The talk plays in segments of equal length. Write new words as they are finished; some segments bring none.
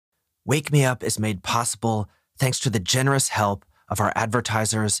Wake Me Up is made possible thanks to the generous help of our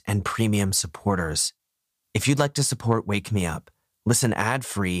advertisers and premium supporters. If you'd like to support Wake Me Up, listen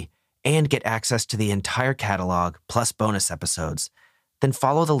ad-free, and get access to the entire catalog plus bonus episodes, then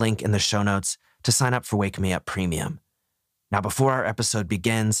follow the link in the show notes to sign up for Wake Me Up Premium. Now, before our episode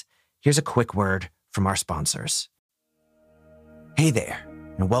begins, here's a quick word from our sponsors. Hey there,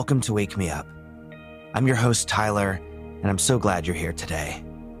 and welcome to Wake Me Up. I'm your host, Tyler, and I'm so glad you're here today.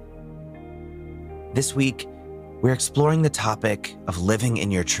 This week, we're exploring the topic of living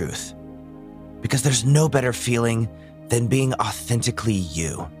in your truth, because there's no better feeling than being authentically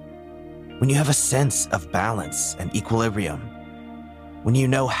you. When you have a sense of balance and equilibrium, when you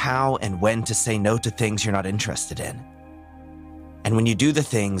know how and when to say no to things you're not interested in, and when you do the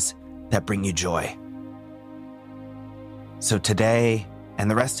things that bring you joy. So today,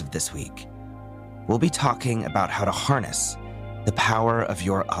 and the rest of this week, we'll be talking about how to harness the power of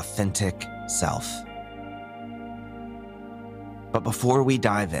your authentic self. But before we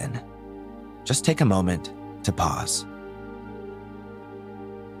dive in, just take a moment to pause.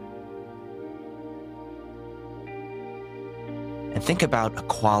 And think about a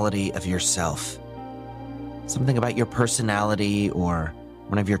quality of yourself, something about your personality or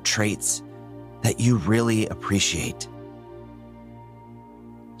one of your traits that you really appreciate.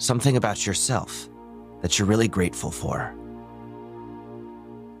 Something about yourself that you're really grateful for.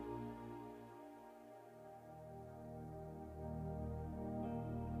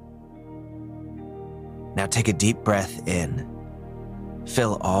 Now take a deep breath in.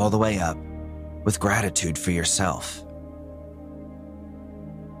 Fill all the way up with gratitude for yourself.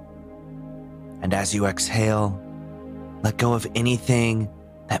 And as you exhale, let go of anything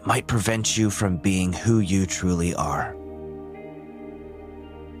that might prevent you from being who you truly are.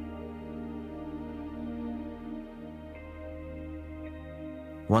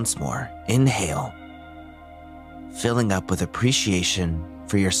 Once more, inhale, filling up with appreciation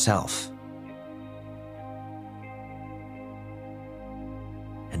for yourself.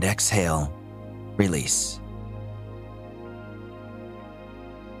 And exhale, release.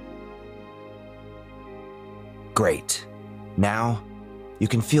 Great. Now, you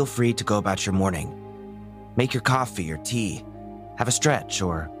can feel free to go about your morning. Make your coffee or tea, have a stretch,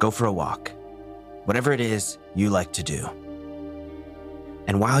 or go for a walk. Whatever it is you like to do.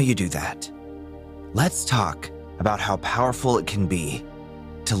 And while you do that, let's talk about how powerful it can be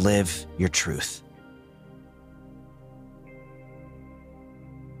to live your truth.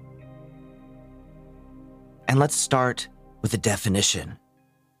 And let's start with a definition.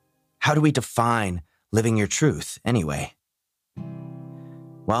 How do we define living your truth anyway?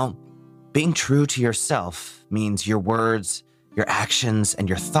 Well, being true to yourself means your words, your actions, and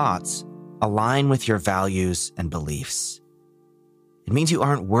your thoughts align with your values and beliefs. It means you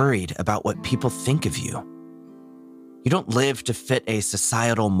aren't worried about what people think of you. You don't live to fit a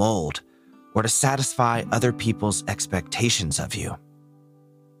societal mold or to satisfy other people's expectations of you.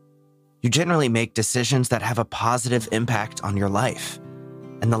 You generally make decisions that have a positive impact on your life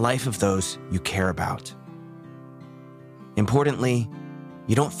and the life of those you care about. Importantly,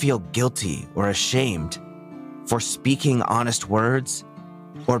 you don't feel guilty or ashamed for speaking honest words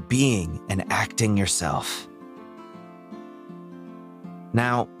or being and acting yourself.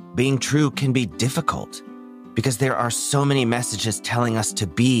 Now, being true can be difficult because there are so many messages telling us to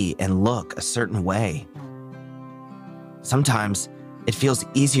be and look a certain way. Sometimes it feels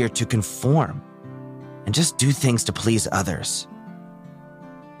easier to conform and just do things to please others.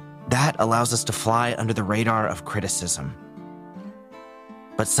 That allows us to fly under the radar of criticism.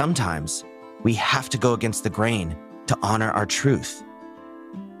 But sometimes we have to go against the grain to honor our truth.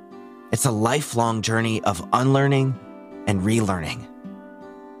 It's a lifelong journey of unlearning and relearning.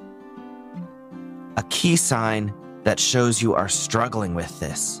 A key sign that shows you are struggling with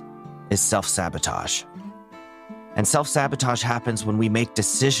this is self-sabotage. And self-sabotage happens when we make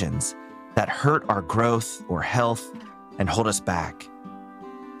decisions that hurt our growth or health and hold us back.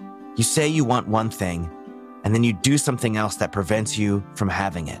 You say you want one thing, and then you do something else that prevents you from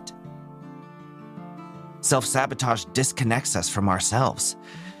having it. Self-sabotage disconnects us from ourselves,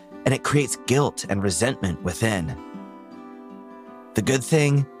 and it creates guilt and resentment within. The good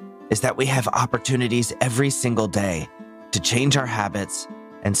thing is that we have opportunities every single day to change our habits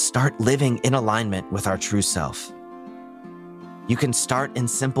and start living in alignment with our true self. You can start in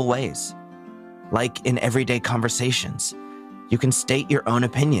simple ways, like in everyday conversations. You can state your own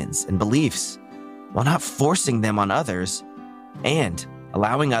opinions and beliefs while not forcing them on others and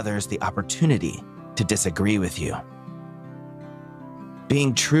allowing others the opportunity to disagree with you.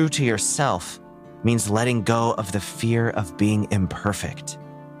 Being true to yourself means letting go of the fear of being imperfect.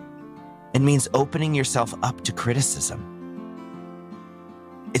 It means opening yourself up to criticism.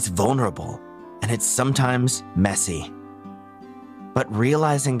 It's vulnerable, and it's sometimes messy. But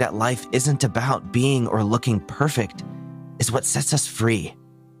realizing that life isn't about being or looking perfect is what sets us free.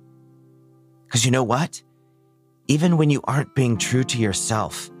 Because you know what? Even when you aren't being true to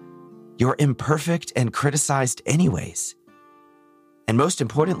yourself, you're imperfect and criticized anyways. And most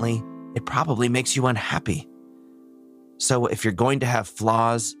importantly, it probably makes you unhappy. So if you're going to have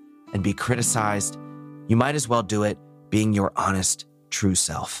flaws and be criticized, you might as well do it being your honest, true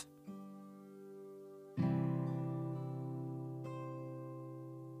self.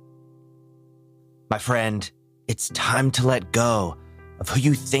 My friend, it's time to let go of who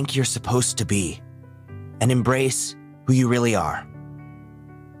you think you're supposed to be and embrace who you really are.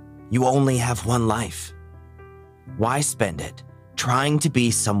 You only have one life. Why spend it trying to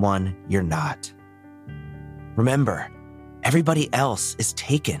be someone you're not? Remember, everybody else is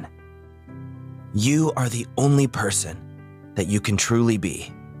taken. You are the only person that you can truly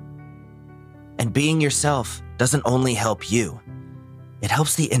be. And being yourself doesn't only help you, it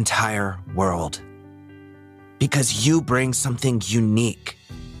helps the entire world. Because you bring something unique.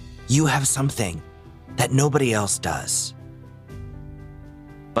 You have something that nobody else does.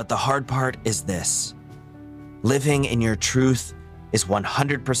 But the hard part is this: living in your truth is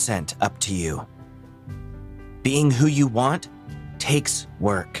 100% up to you. Being who you want takes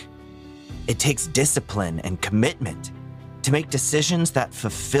work. It takes discipline and commitment to make decisions that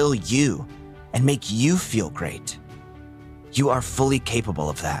fulfill you and make you feel great. You are fully capable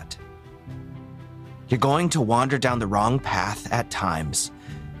of that. You're going to wander down the wrong path at times,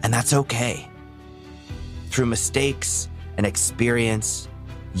 and that's okay. Through mistakes and experience,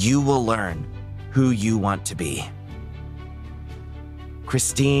 you will learn who you want to be.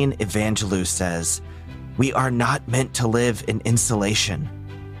 Christine Evangelou says, "We are not meant to live in insulation,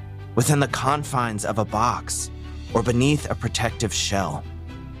 within the confines of a box or beneath a protective shell."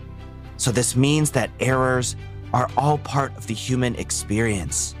 So this means that errors are all part of the human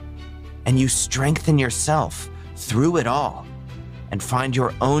experience, and you strengthen yourself through it all and find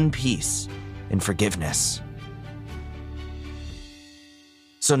your own peace in forgiveness.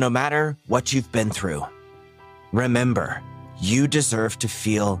 So no matter what you've been through, remember, you deserve to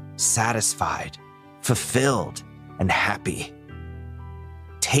feel satisfied, fulfilled, and happy.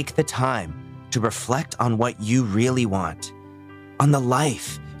 Take the time to reflect on what you really want, on the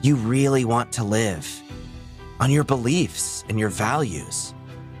life you really want to live, on your beliefs and your values.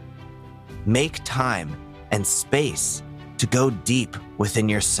 Make time and space to go deep within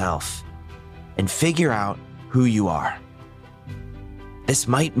yourself and figure out who you are. This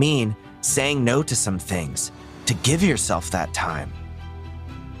might mean saying no to some things to give yourself that time.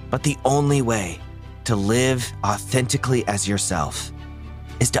 But the only way to live authentically as yourself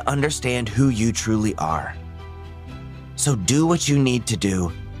is to understand who you truly are. So do what you need to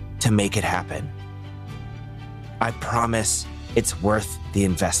do to make it happen. I promise it's worth the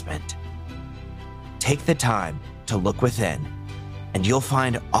investment. Take the time to look within, and you'll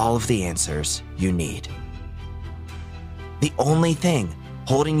find all of the answers you need. The only thing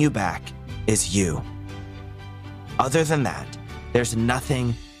holding you back is you. Other than that, there's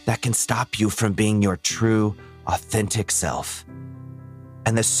nothing that can stop you from being your true, authentic self.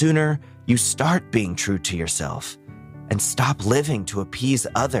 And the sooner you start being true to yourself and stop living to appease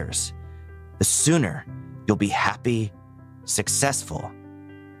others, the sooner you'll be happy, successful,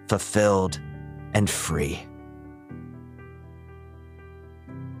 fulfilled, and free.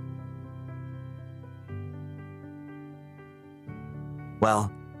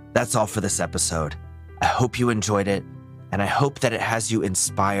 Well, that's all for this episode. I hope you enjoyed it, and I hope that it has you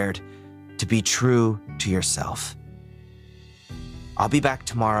inspired to be true to yourself. I'll be back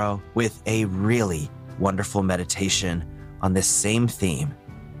tomorrow with a really wonderful meditation on this same theme.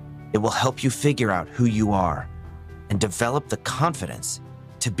 It will help you figure out who you are and develop the confidence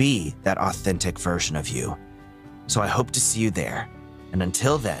to be that authentic version of you. So I hope to see you there. And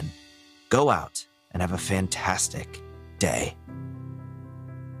until then, go out and have a fantastic day.